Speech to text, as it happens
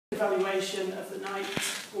evaluation of the night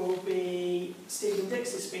will be Stephen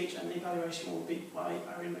Dix's speech, and the evaluation will be by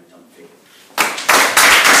Eoin McDunphy.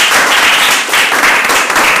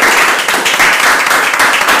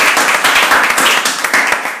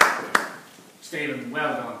 Stephen,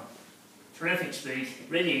 well done. Terrific speech,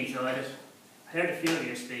 really enjoyed it. I heard a few of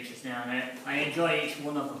your speeches now, and I enjoy each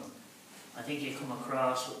one of them. I think you come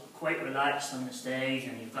across quite relaxed on the stage,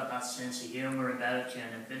 and you've got that sense of humour about you,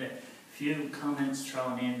 and a few comments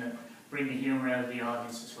thrown in that bring the humour out of the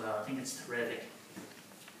audience as well. I think it's terrific.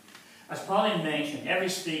 As Pauline mentioned, every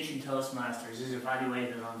speech in Toastmasters is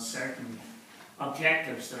evaluated on certain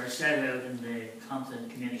objectives that are set out in the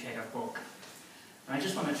Competent Communicator book. And I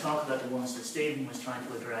just want to talk about the ones that Stephen was trying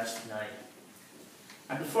to address tonight.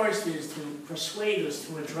 And the first is to persuade us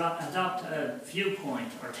to adopt a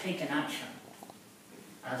viewpoint or take an action.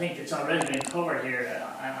 I think it's already been covered here.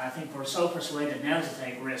 I think we're so persuaded now to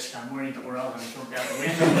take risks, I'm worried that we're all going to jump out the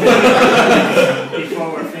window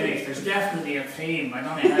before we're finished. There's definitely a theme. I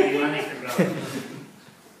don't know how you manage to go.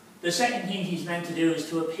 The second thing he's meant to do is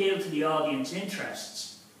to appeal to the audience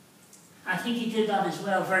interests. I think he did that as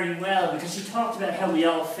well, very well, because he talked about how we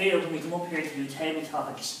all feel when we come up here to do table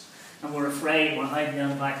topics. And we're afraid, we're hiding down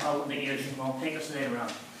the back, holding the ears, and won't pick us later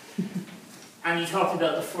on. And he talked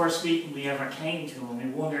about the first meeting we ever came to, and we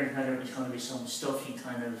wondered whether it was going to be some stuffy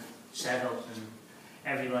kind of setup and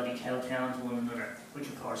everybody kowtowing to one another, which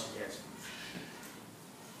of course it is.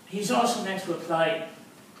 He's also meant to apply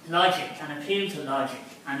logic and appeal to logic,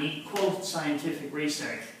 and he quoted scientific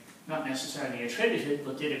research, not necessarily attributed,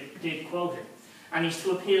 but did quote it. And he's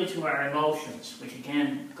to appeal to our emotions, which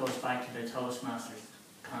again goes back to the Toastmasters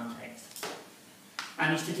context.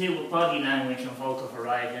 And he's to deal with body language and vocal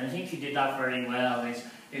variety, and I think he did that very well.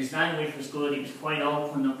 His language was good, he was quite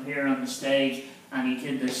open up here on the stage, and he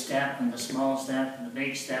did the step and the small step and the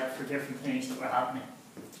big step for different things that were happening.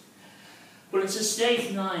 But it's a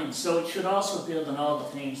stage 9, so it should also build on all the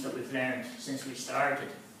things that we've learned since we started.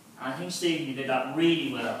 And I think Stephen did that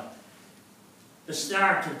really well. The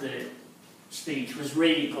start of the speech was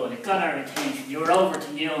really good. It got our attention. You were over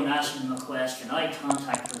to you and asking him a question. Eye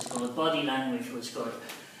contact was good. Body language was good.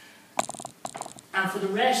 And for the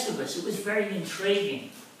rest of us, it was very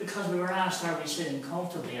intriguing because we were asked, are we sitting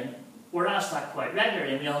comfortably? And we're asked that quite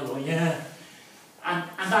regularly, and we all go, yeah. And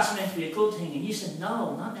that's meant to be a good thing. And you said,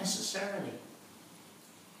 no, not necessarily.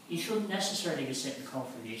 You shouldn't necessarily be sitting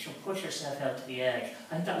comfortably. You should push yourself out to the edge.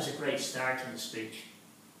 I think that was a great start to the speech.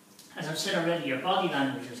 As I've said already, your body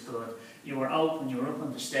language was good. You were open, you were up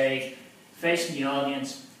on the stage, facing the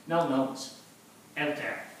audience, no notes, out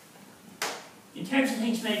there. In terms of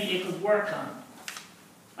things maybe you could work on,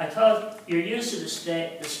 I thought your use of the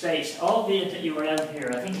space, albeit that you were out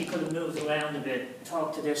here, I think you could have moved around a bit,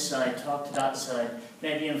 talk to this side, talk to that side,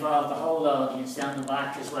 maybe involve the whole audience down the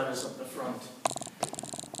back as well as up the front.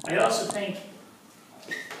 I also think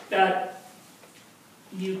that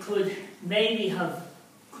you could maybe have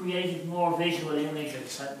created more visual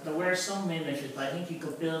images. There were some images, but I think you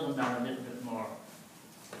could build on that a little bit more.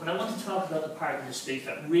 But I want to talk about the part of the speech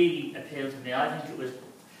that really appealed to me. I think it was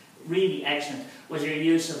really excellent, was your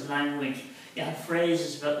use of language. You had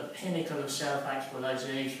phrases about the pinnacle of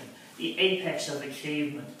self-actualization, the apex of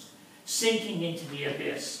achievement, sinking into the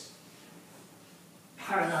abyss,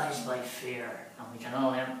 paralysed by fear. And we can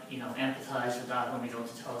all empathise with that when we go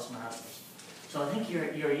to Toastmasters. So I think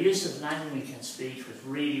your use of language and speech was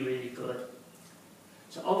really, really good.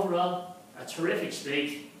 So overall, a terrific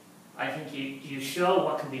speech. I think you show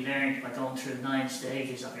what can be learned by going through 9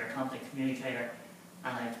 stages of your Competent Communicator,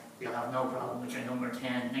 and you'll have no problem with your number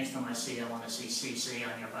 10. Next time I see you, I want to see CC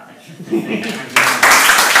on your badge. Thank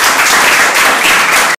you.